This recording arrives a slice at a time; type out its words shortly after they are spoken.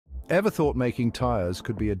Ever thought making tires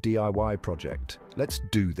could be a DIY project? Let's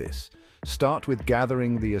do this. Start with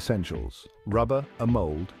gathering the essentials: rubber, a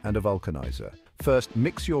mold, and a vulcanizer. First,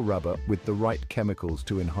 mix your rubber with the right chemicals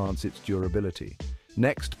to enhance its durability.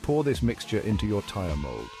 Next, pour this mixture into your tire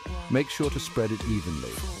mold. Make sure to spread it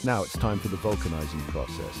evenly. Now it's time for the vulcanizing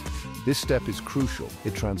process. This step is crucial.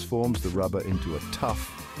 It transforms the rubber into a tough,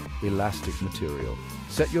 elastic material.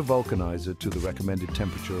 Set your vulcanizer to the recommended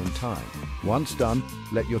temperature and time. Once done,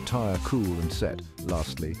 let your tire cool and set.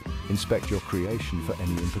 Lastly, inspect your creation for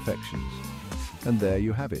any imperfections. And there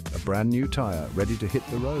you have it, a brand new tire ready to hit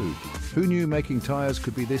the road. Who knew making tires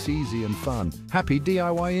could be this easy and fun? Happy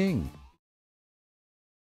DIYing!